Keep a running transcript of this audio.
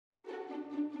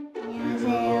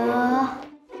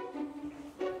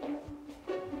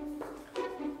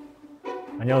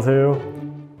안녕하세요.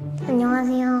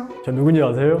 안녕하세요. 저 누군지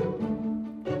아세요?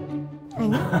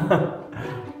 아니?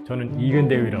 저는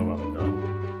이근대위라고 합니다.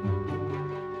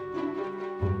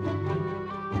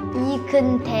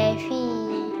 이근대휘.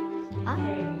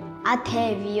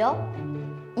 대위요?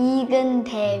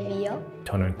 이근대위요?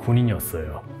 저는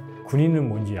군인이었어요. 군인은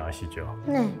뭔지 아시죠?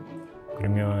 네.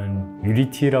 그러면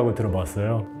UDT라고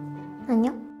들어봤어요?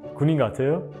 아니요? 군인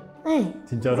같아요? 네.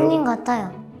 진짜로? 군인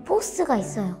같아요. 포스가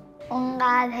있어요.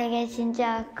 뭔가 되게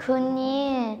진짜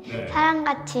군인 네.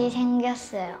 사람같이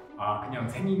생겼어요. 아, 그냥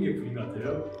생긴 게 군인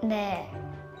같아요? 네.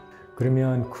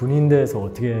 그러면 군인 대해서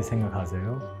어떻게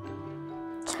생각하세요?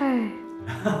 잘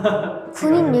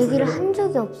군인 얘기를 한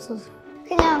적이 없어서.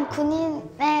 그냥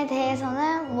군인에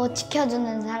대해서는 뭐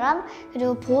지켜주는 사람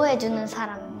그리고 보호해주는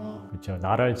사람. 그렇죠.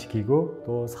 나라를 지키고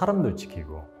또 사람도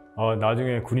지키고.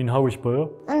 나중에 군인 하고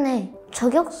싶어요? 네.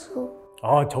 저격수.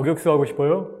 저격수 하고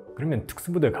싶어요? 그러면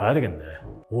특수부대 가야 되겠네.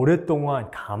 오랫동안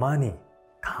가만히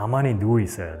누워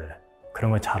있어야 돼.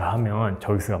 그런 거 잘하면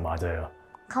저격수가 맞아요.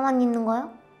 가만히 있는 거요?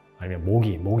 아니면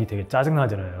모기 되게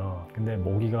짜증나잖아요. 근데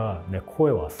모기가 내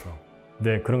코에 왔어.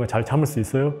 근데 그런 거 잘 참을 수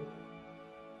있어요?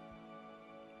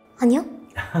 아니요?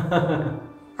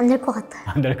 안 될 것 같아요.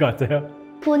 안 될 것 같아요?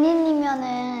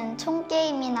 본인이면은 총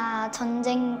게임이나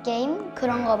전쟁 게임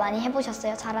그런 거 많이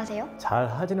해보셨어요? 잘하세요? 잘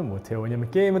하지는 못해요. 왜냐면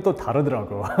게임은 또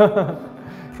다르더라고.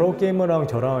 프로게이머랑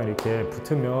저랑 이렇게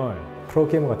붙으면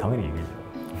프로게이머가 당연히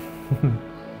이기죠.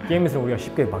 게임에서 우리가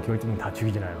쉽게 막 결정 다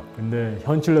죽이잖아요. 근데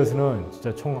현실에서는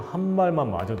진짜 총 한 발만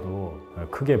맞아도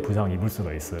크게 부상 입을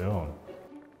수가 있어요.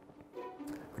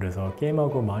 그래서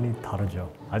게임하고 많이 다르죠.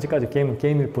 아직까지 게임은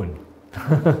게임일 뿐.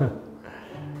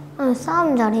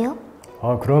 싸움 잘해요?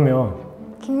 그러면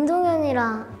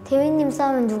김동현이랑 대위님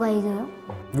싸우면 누가 이겨요?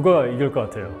 누가 이길 것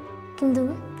같아요?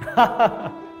 김동현?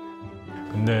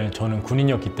 근데 저는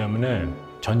군인이었기 때문에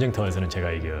전쟁터에서는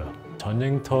제가 이겨요.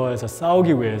 전쟁터에서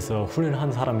싸우기 위해서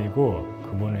훈련한 사람이고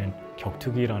그분은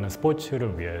격투기라는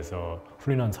스포츠를 위해서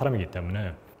훈련한 사람이기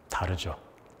때문에 다르죠.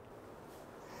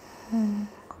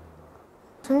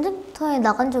 전쟁터에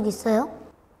나간 적 있어요?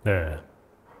 네,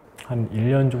 한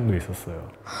 1년 정도 있었어요.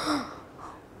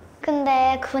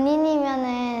 근데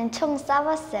군인이면은 총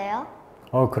쏴봤어요?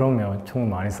 그러면 총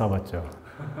많이 쏴봤죠.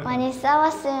 많이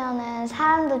쏴봤으면은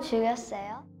사람도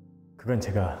죽였어요? 그건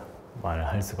제가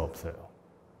말할 수가 없어요.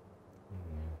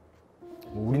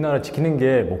 우리나라 지키는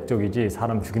게 목적이지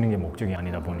사람 죽이는 게 목적이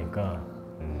아니다 보니까.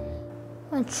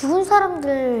 죽은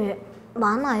사람들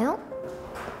많아요?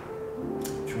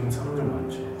 죽은 사람들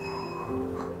많지.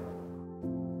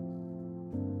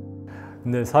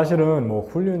 근데 사실은 뭐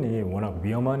훈련이 워낙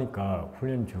위험하니까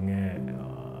훈련 중에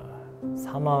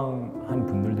사망한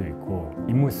분들도 있고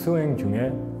임무 수행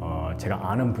중에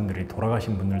제가 아는 분들이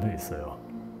돌아가신 분들도 있어요.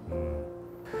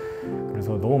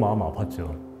 그래서 너무 마음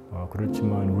아팠죠.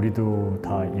 그렇지만 우리도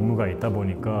다 임무가 있다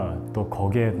보니까 또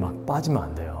거기에 막 빠지면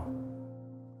안 돼요.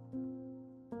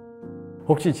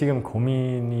 혹시 지금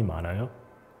고민이 많아요?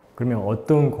 그러면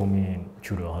어떤 고민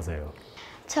주로 하세요?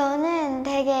 저는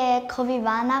되게 겁이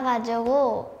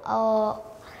많아가지고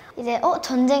이제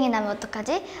전쟁이 나면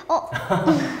어떡하지?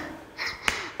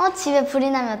 집에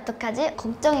불이 나면 어떡하지?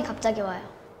 걱정이 갑자기 와요.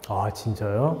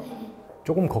 진짜요? 네.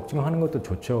 조금 걱정하는 것도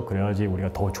좋죠. 그래야지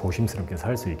우리가 더 조심스럽게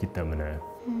살 수 있기 때문에.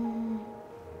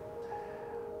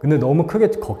 근데 너무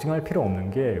크게 걱정할 필요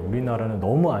없는 게 우리나라는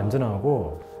너무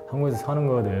안전하고 한국에서 사는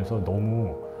거에 대해서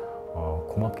너무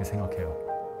고맙게 생각해요.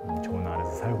 좋은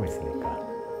나라에서 살고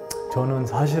있으니까. 저는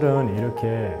사실은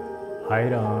이렇게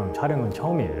아이랑 촬영은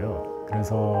처음이에요.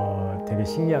 그래서 되게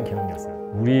신기한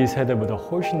경험이었어요. 우리 세대보다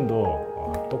훨씬 더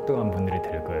똑똑한 분들이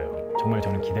될 거예요. 정말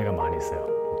저는 기대가 많이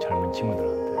있어요. 젊은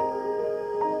친구들한테.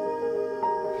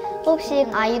 혹시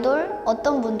아이돌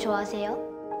어떤 분 좋아하세요?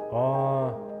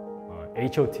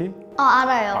 H.O.T?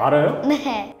 알아요. 알아요?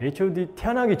 네. H.O.T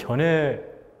태어나기 전에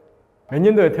몇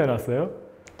년도에 태어났어요?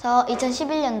 저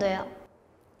 2011년도요.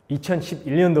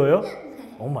 2011년도요?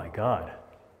 오 마이 갓.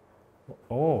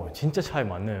 진짜 차이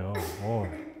많네요.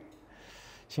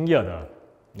 신기하다.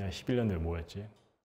 11년도에 뭐였지?